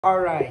All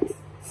right,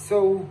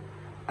 so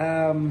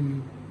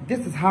this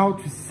is how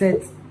to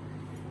set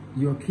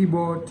your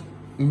keyboard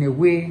in a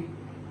way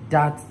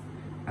that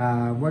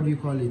what do you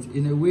call it,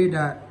 in a way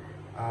that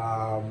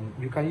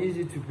you can use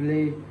it to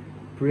play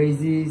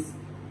praises,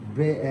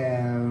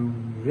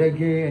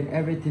 reggae and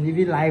everything,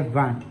 even live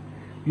band.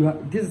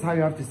 This is how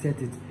you have to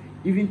set it.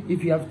 Even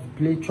if you have to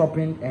play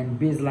chopping and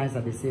bass lines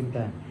at the same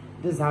time,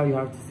 this is how you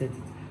have to set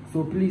it.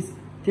 So please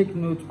take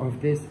note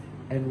of this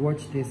and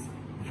watch this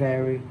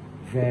very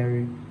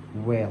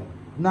well.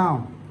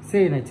 Now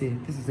saying it here,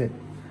 this is it.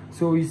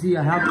 So you see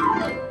I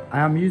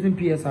am using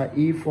PSR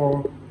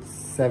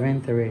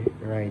E473,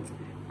 right?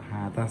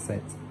 That's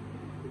it.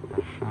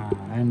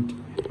 And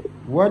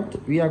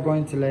what we are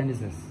going to learn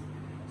is this.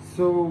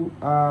 So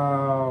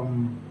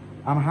I'm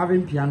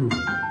having piano,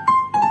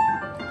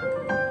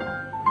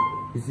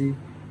 you see.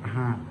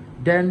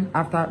 Then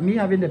after me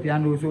having the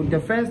piano, so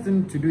the first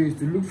thing to do is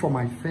to look for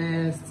my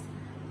first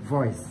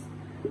voice.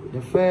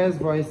 The first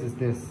voice is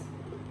this.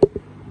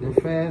 The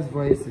first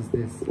voice is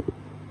this.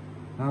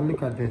 Now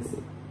look at this.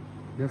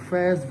 The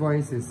first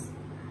voice is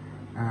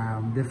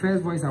the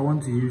first voice I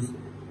want to use.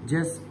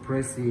 Just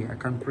press here. I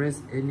can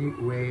press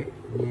anywhere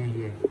near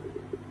here,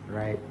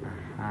 right?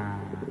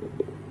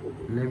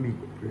 Let me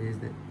place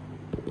that.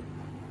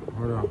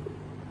 Hold on.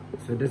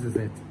 So this is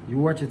it. You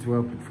watch it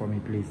well for me,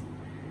 please.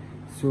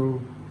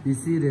 So you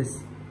see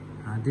this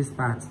this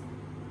part.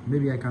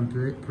 Maybe I can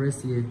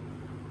press here.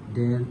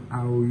 Then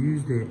I will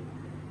use the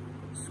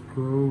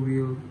scroll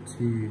wheel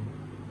to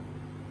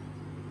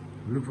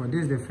look for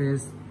this. Is the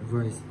first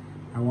voice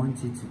I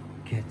want you to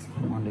get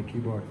on the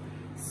keyboard.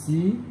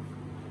 C,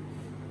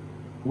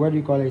 what do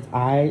you call it?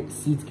 I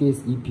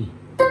suitcase EP.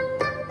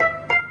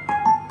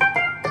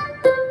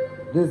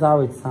 This is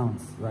how it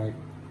sounds, right?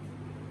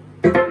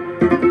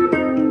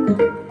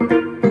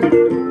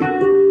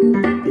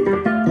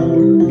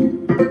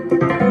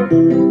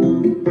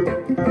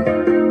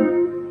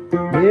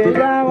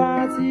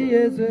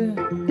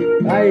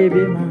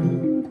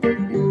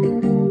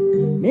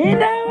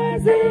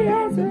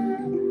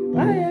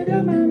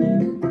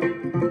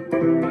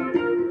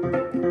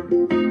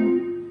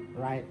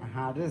 Right,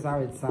 this is how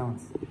it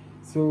sounds.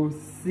 So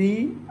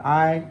C,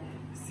 I,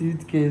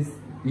 suitcase,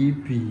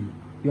 EP.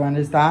 You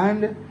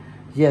understand?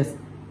 Yes.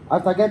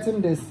 After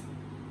getting this,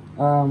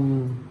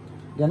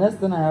 the next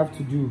thing I have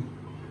to do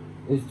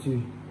is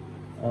to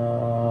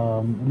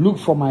look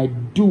for my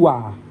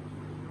dual.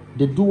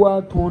 The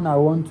dual tone I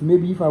want to,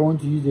 maybe if I want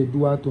to use a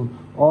dual tone,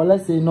 or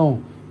let's say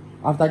no,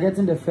 after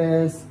getting the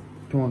first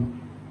tone,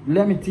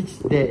 let me teach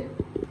the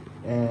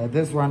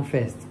this one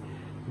first,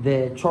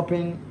 the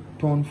chopping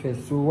tone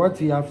first. So what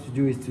you have to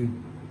do is to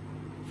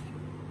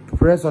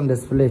press on the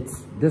split.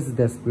 This is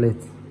the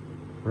split,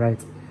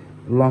 right?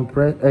 Long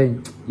press.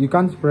 You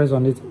can't press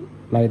on it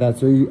like that,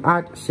 so you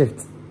add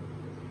shift.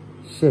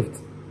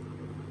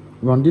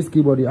 On this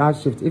keyboard you add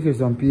shift. If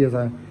it's on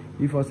PSR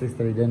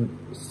E463, then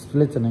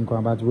split and then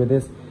come. But with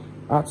this,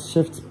 add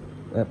shift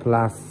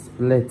plus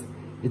split,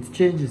 it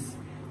changes.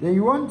 Then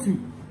you want to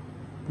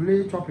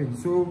play chopping,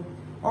 so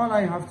all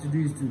I have to do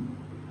is to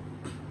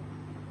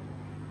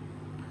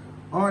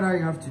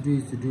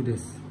do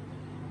this.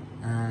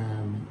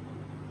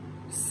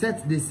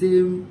 Set the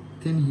same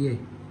thing here.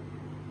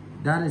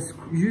 That is,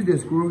 use the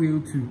scroll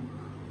wheel to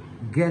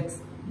get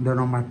the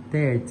number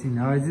 13.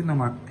 Or is it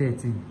number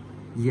 13?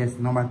 Yes,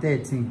 number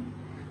 13.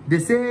 The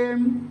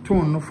same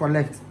tone for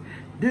left.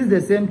 This is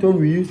the same tone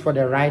we use for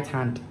the right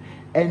hand,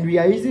 and we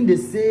are using the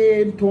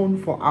same tone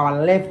for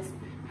our left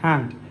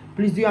hand.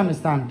 Please, do you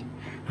understand?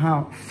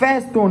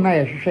 First tone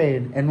I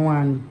shared and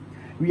one,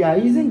 we are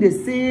using the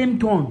same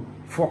tone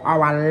for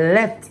our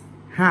left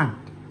hand.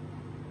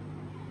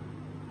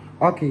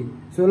 Okay,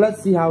 so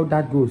let's see how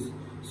that goes.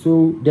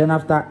 So then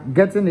after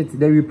getting it,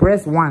 then we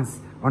press once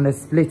on the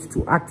split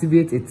to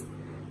activate it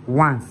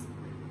once,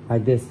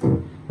 like this.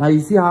 Now you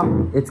see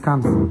how it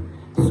comes.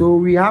 So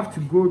we have to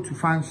go to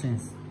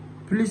functions.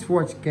 Please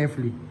watch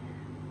carefully.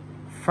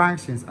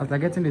 Functions, after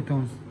getting the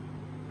tones,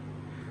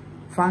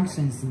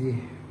 functions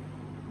here,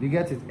 you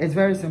get it. It's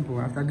very simple.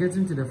 After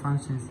getting to the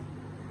functions,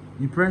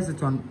 you press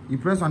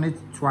on it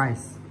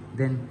twice,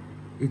 then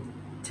it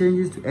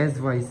changes to S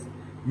voice.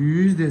 You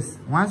use this.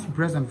 Once you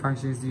press on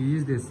functions, you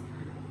use this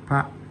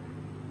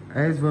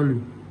S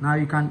volume. Now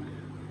you can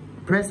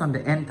press on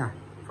the enter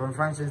from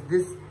functions.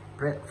 This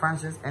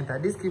functions enter.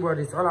 This keyboard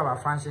is all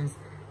about functions,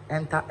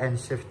 enter and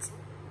shift,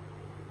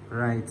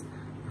 right?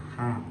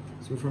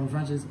 So from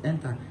functions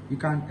enter, you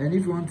can, and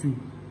if you want to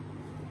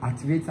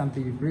activate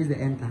something, you press the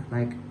enter,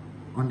 like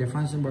on the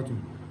function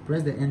button,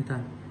 press the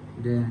enter,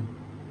 then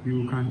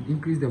you can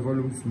increase the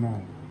volume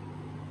small.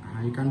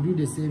 You can do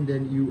the same,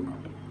 then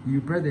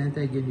you press the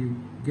enter again, you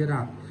get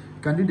up.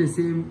 You can do the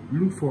same,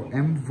 look for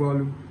M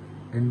volume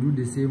and do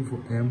the same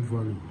for M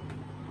volume,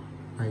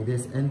 like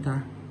this.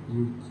 Enter,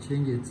 you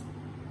change it,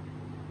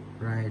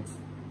 right?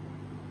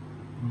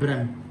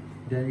 Then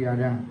you are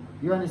done.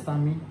 You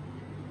understand me?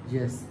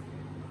 Yes.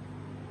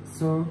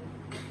 So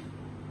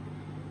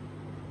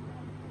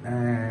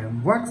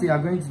what we are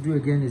going to do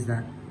again is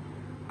that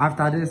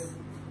after this,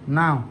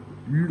 Now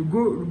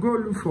go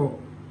look for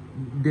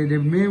the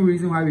main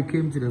reason why we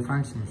came to the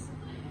functions.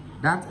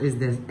 That is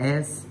the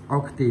S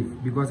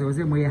octave, because I was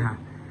saying moyeha.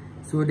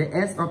 So the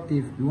S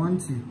octave, we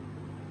want to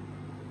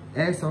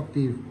S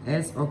octave,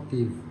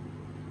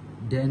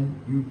 then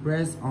you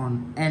press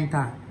on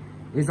enter.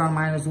 It's on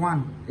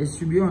 -1. It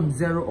should be on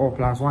 0 or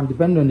 +1,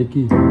 depending on the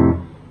key,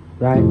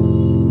 right?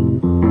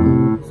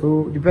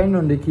 So depending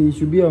on the key, it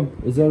should be on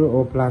 0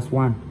 or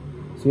 +1.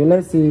 So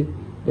let's say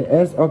the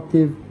S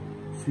octave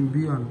should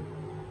be on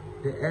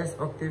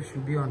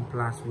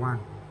 +1,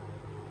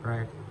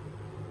 right?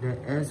 The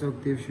S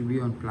octave should be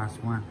on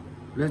 +1.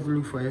 Let's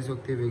look for S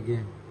octave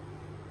again.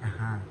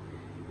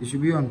 It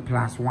should be on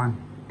 +1.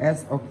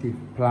 S octave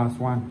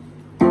 +1.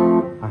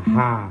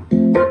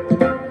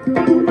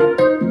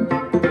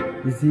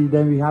 You see,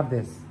 then we have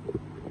this,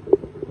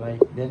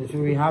 right? Then so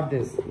we have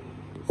this.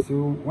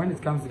 So when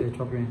it comes to the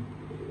chopping,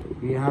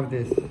 we have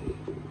this.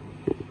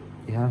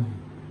 We have.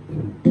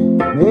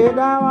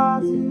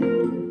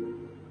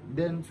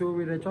 Then so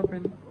with the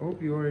chopping, I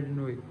hope you already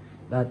know it,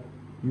 that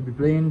you'll be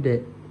playing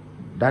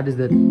that is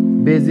the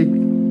basic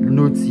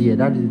notes here.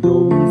 That is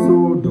do, mi,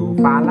 so, do,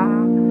 fa, la,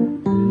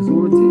 mi,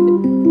 so, ti.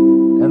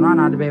 And one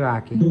other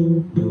baby,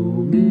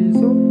 do, mi,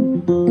 so.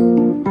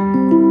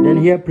 Then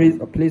here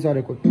place all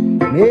the chords.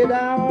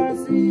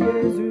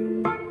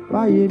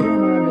 Why you do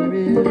my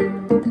baby?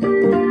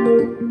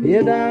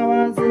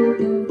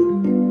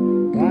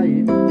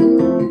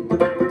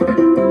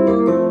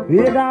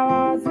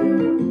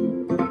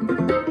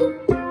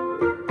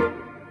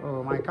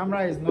 Oh, my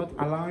camera is not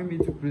allowing me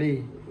to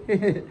play.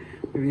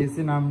 You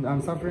see,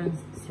 I'm suffering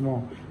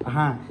small.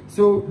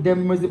 So the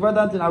most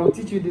important thing, I will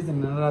teach you this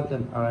in another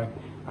thing. All right.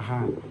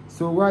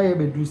 So what I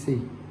do say,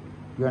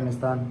 you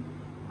understand?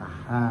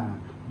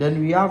 Then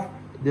we have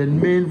the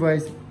main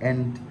voice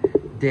and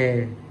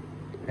the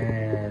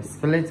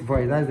split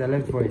voice. That's the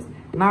left voice.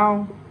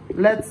 Now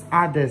let's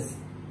add this.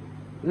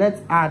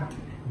 Let's add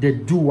the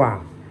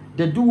dual.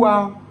 The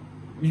dual,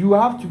 you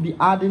have to be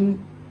adding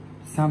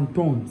some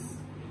tones.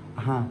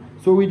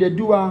 So with the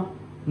dual,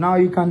 now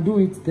you can do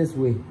it this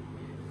way.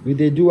 With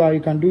the dual,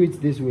 you can do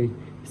it this way.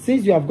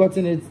 Since you have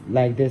gotten it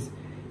like this,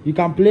 you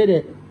can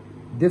play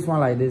this one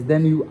like this.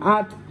 Then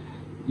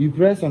you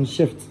press on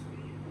shift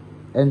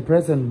and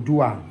press on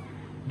dual.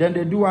 Then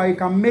the dual, you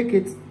can make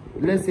it,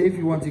 let's say if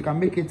you want, you can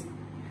make it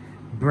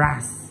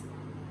brass.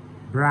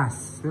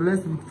 So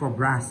let's look for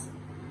brass.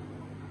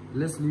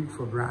 Let's look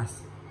for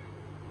brass.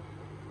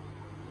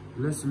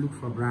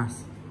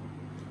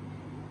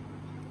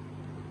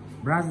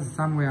 Brass is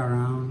somewhere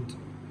around.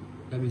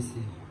 Let me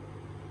see.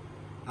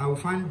 I will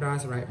find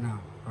brass right now.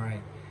 All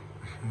right.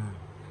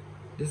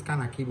 This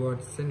kind of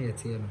keyboard, send it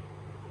here.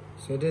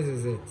 So this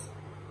is it.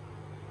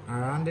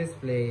 Around this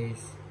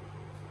place.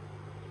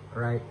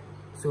 All right.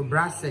 So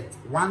brass set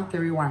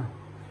 131.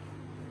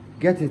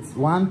 Get it?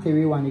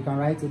 131. You can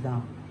write it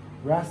down.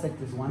 Brass set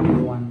is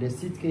 131. The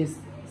suitcase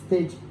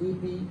stage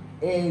EP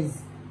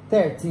is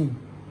 13.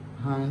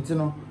 You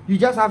know, you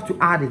just have to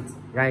add it,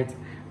 right?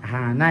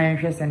 Now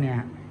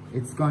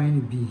it's going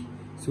to be.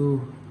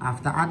 So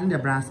after adding the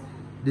brass,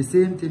 the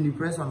same thing, you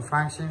press on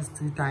functions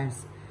 2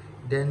 times,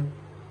 then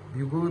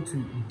you go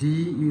to D,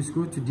 you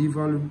go to D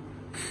volume.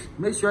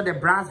 Make sure the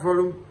brass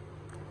volume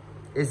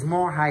is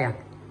more higher.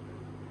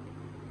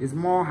 It's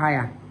more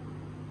higher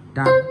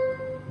than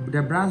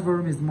the brass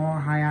volume is more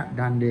higher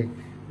than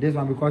this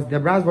one, because the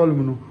brass volume,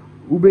 you know,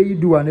 you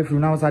do, and if you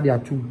now start your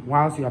tune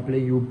whilst you are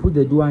playing, you put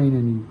the dual in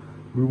and you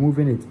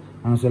removing it,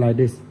 and so like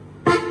this.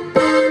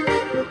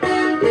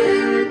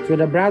 So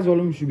the brass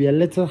volume should be a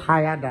little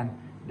higher than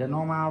the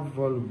normal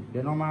volume,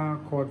 the normal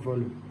chord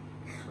volume.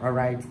 All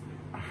right.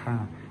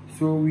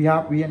 So we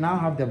now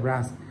have the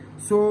brass.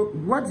 So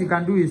what you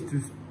can do is to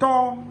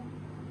store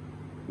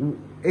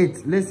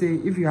it. Let's say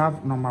if you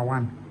have number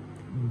 1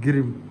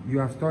 grim, you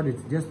have stored it,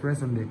 just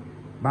press on the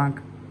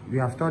bank, you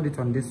have stored it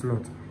on this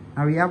slot.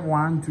 Now we have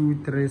 1,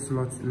 2, 3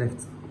 slots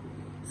left.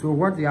 So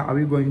what are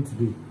we going to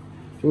do?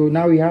 So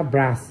now we have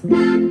brass.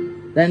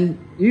 Then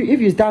if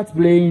you start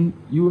playing,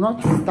 you will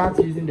not start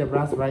using the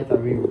brass right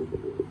away.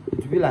 It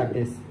will be like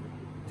this.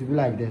 It will be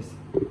like this.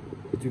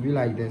 It will be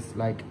like this.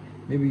 Like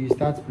maybe you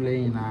start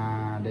playing,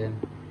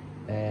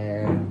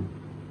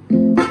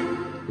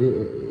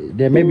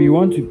 then maybe you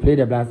want to play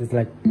the brass. It's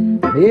like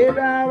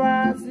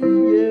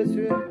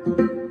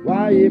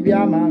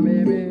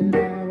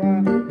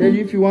then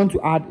if you want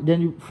to add,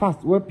 then you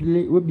fast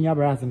play me a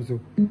brass and so.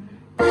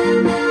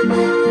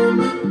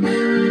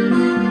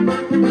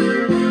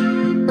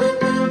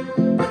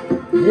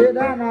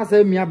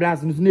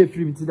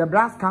 The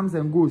brass comes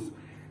and goes.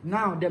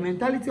 Now the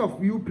mentality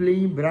of you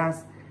playing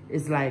brass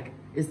is like,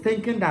 it's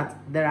thinking that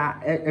there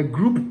are a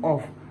group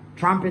of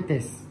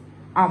trumpeters.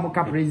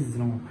 Amoka praises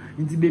no.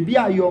 Into baby,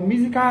 your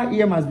musical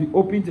ear must be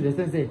open to the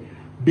sense.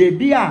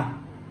 Baby,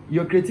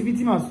 your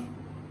creativity must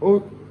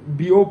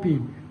be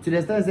open to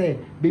the sense.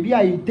 Baby,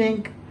 you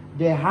think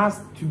there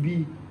has to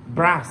be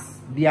brass,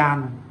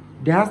 piano.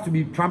 There has to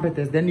be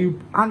trumpeters. Then you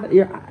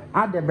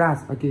add the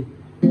brass. Okay.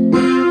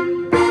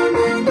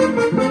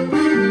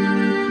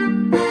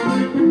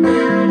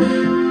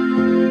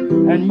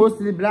 And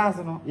mostly brass,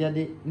 you know, yeah,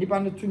 the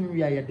Nippon tune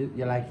we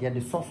are like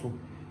the social.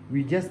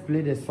 We just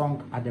play the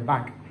song at the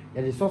back.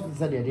 Yeah, the social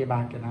said the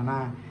back,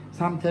 and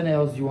something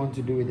else you want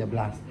to do with the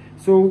blast.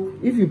 So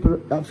if you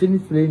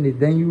finish playing it,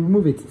 then you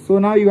remove it. So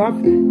now you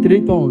have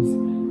 3 tones.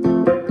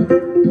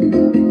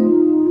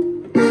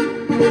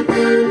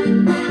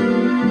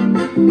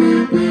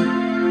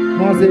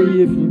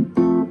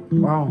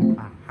 Wow,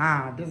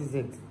 aha, this is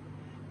it.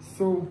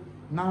 So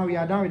now we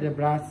are done with the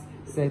brass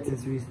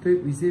settings. We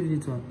save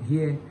it on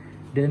here.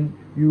 Then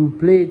you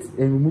play it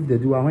and remove the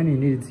dual. When you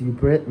need it, you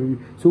press.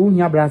 So when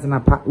you have brass and a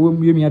part,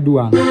 when you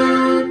dual.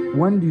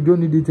 When you don't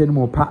need it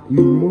anymore, you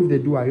remove the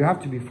dual. You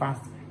have to be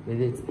fast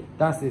with it.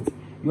 That's it.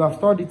 You have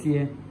stored it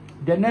here.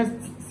 The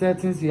next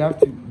settings you have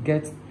to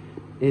get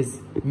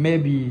is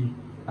maybe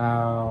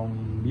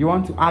you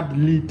want to add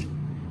lead.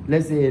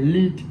 Let's say a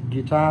lead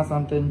guitar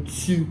something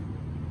to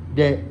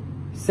the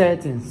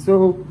settings.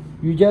 So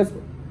you just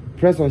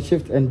press on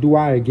shift and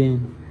dual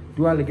again.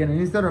 And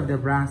instead of the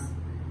brass,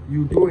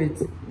 you do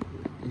it.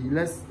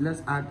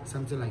 Let's add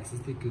something like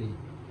 60 clean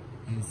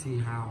and see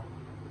how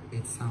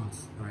it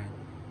sounds, right?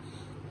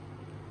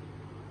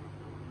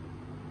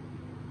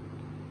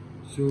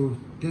 So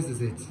this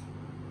is it.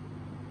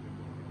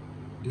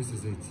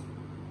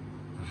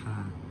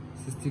 Aha,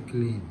 60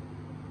 clean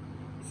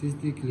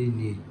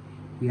here.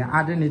 We are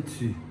adding it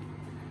to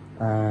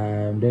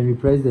then we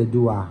press the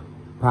dual.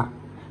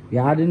 We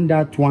are adding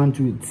that one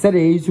to set the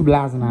age to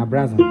blast and our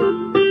brass.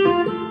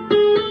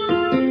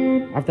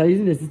 After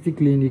using the 60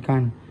 clean, you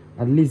can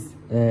at least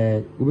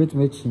wait to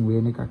make sure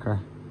we make a crack.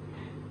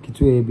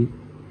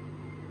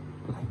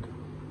 Like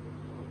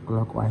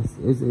clockwise.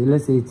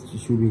 Let's say it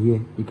should be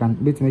here. You can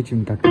wait to make sure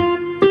we can.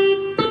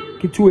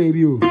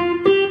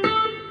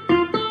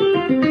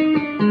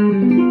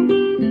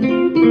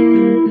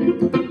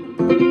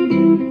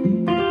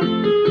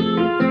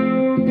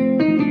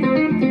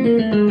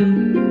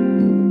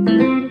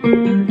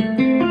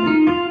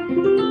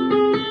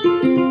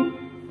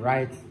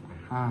 Right.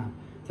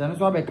 So this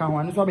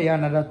will be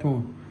another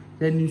tone.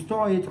 Then you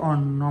store it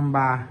on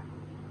number.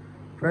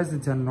 Press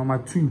it on number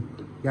 2.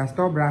 You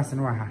store brass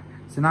in waha.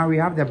 So now we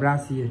have the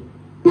brass here.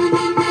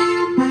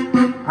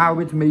 I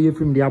wait to make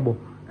from the abo.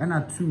 And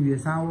at 2, you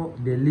sound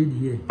the lead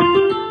here.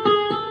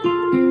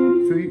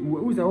 So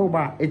who's the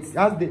over?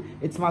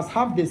 It must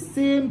have the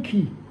same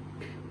key.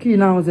 Key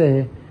now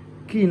say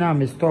key now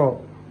me store.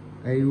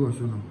 You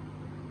also know.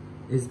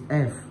 It's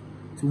F.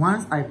 So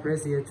once I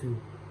press here too,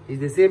 it's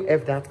the same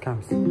F that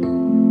comes.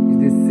 It's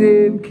the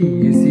same key,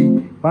 you see.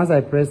 Once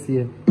I press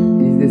here, it's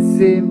the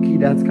same key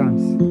that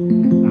comes.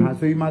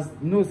 So you must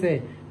know,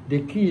 say,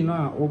 the key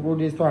now over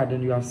the store,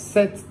 then you have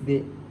set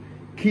the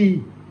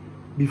key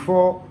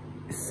before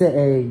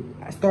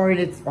storing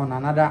it on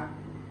another,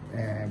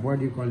 what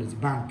do you call it,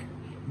 bank.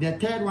 The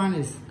third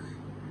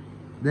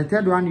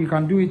one you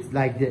can do it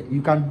like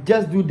you can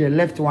just do the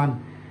left one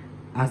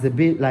as the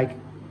bass, like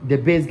the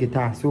bass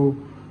guitar. So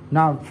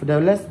now for the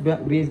left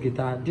bass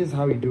guitar, this is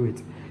how you do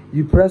it.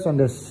 You press on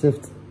the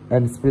shift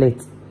and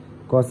split,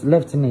 because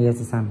left in the yes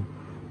is on.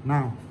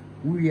 Now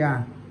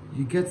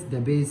you get the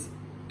bass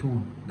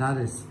tone. That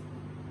is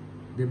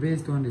the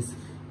bass tone is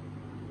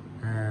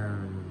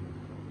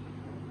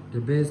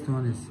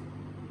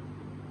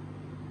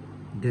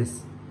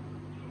this.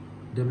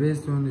 The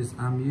bass tone is,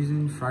 I'm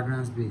using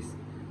fragrance bass.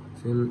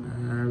 So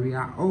we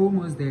are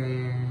almost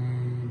there.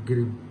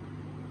 Green.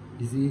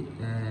 You see,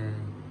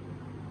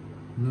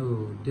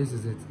 no, this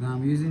is it. Now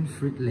I'm using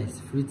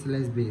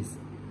fretless bass.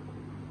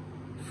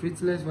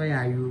 Fretless, where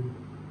are you?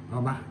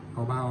 Oba.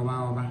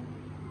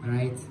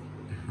 Right?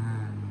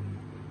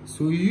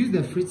 So you use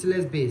the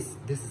fretless bass.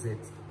 This is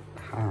it.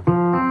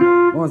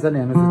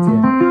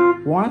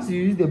 Once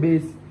you use the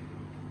bass,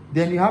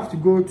 then you have to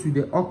go to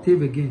the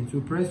octave again. So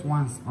press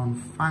once on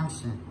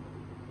function.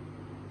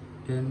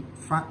 Then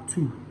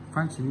 2.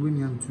 Function, we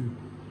need 2.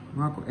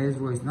 Now S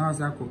voice. Now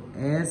I call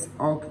S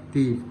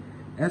octave.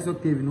 S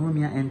octave, no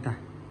me enter.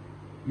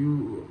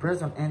 You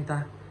press on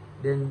enter,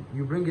 then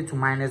you bring it to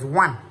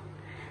 -1.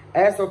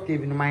 S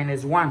octave in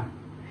 -1.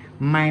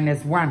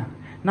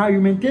 Now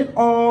you maintain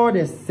all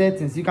the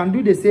settings. You can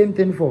do the same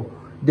thing for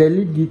the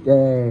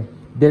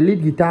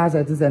lead guitar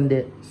settings and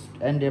the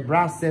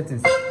brass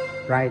settings,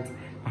 right?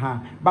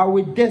 But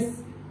with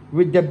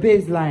the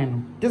bass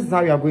line, this is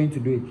how you are going to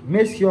do it.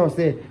 Make sure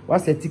say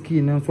what's a ticky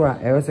in so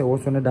I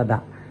also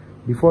that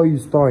before you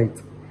store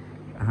it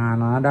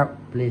another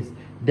place.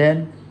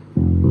 Then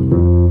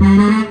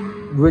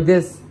with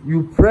this,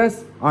 you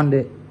press on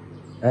the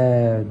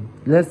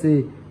let's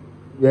say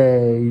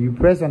you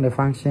press on the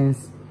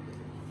functions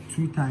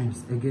 2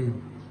 times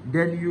again.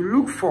 Then you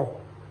look for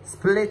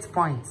split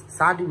point.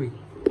 Sadly,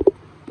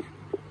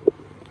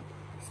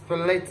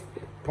 split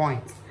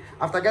point.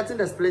 After getting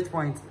the split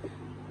point,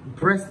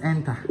 press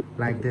enter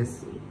like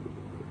this.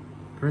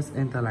 Press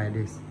enter like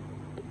this.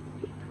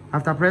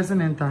 After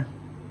pressing enter,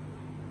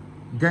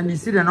 then you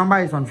see the number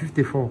is on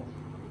 54.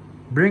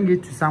 Bring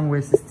it to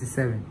somewhere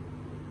 67.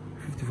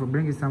 54.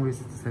 Bring it somewhere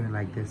 67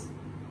 like this.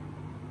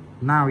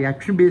 Now we are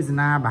 3 bass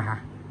now, baha.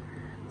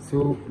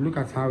 So look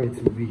at how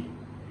it will be.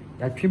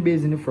 That three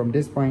bass in it from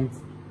this point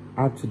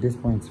out to this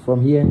point.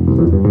 From here, you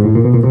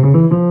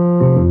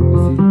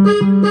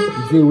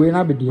see, we're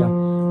not be there.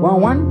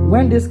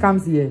 When this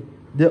comes here,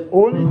 the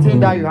only thing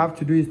that you have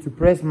to do is to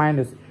press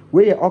minus.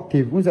 Where your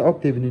octave, what's the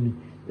octave in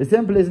the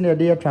same place near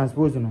there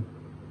transpose now.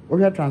 Or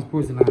you are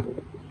transposing now.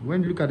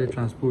 When you look at the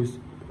transpose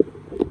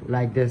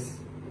like this,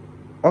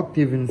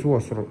 octave in so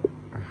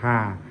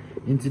aha.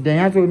 Into the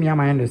answer me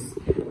minus.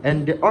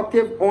 And the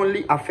octave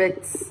only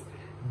affects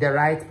the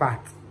right part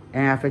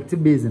and affects the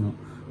bass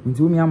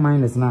into me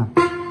minus now.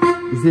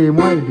 You say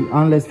more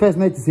unless first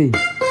night to say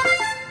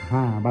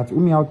but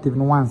umi octave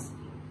no once.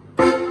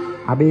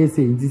 I be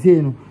say it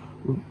say no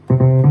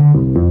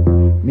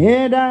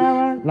made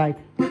like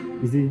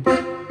you see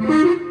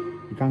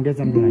you can get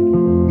something like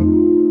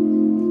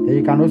then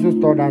you can also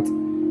store that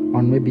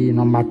on maybe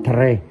number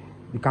 3.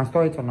 You can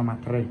store it on number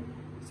 3.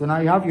 So now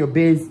you have your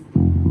bass.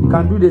 You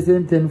can do the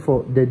same thing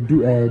for the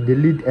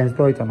lead and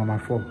store it on number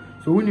 4.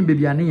 So when you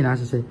baby you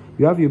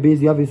have your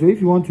bass, you have it. So if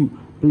you want to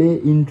play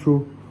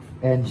intro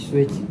and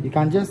switch, you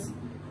can just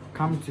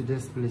come to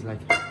this place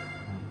like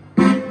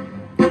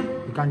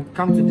you can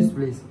come to this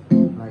place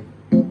like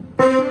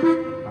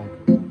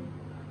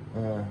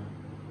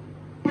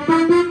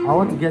I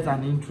want to get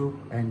an intro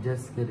and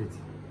just get it.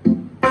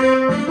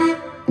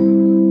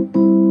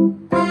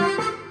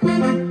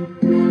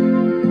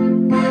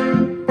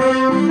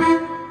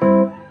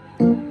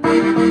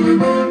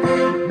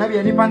 Maybe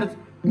any planet.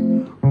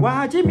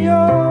 Watch him yo,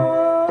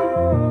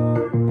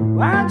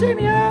 watch him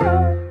yo.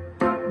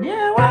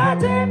 Yeah,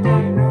 watch him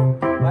yo,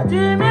 watch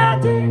him yo.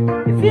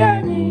 If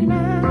you're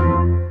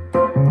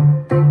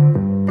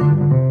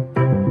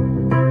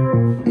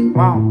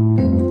wow.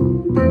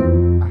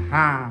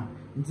 Aha.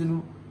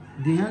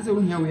 The answer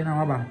we have na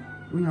waba.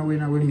 We have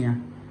na we me.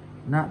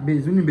 Na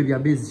base only baby a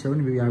base,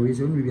 only baby a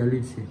raise, only baby a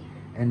lead,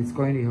 and it's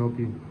going to help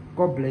you.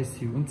 God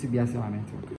bless you. Until be a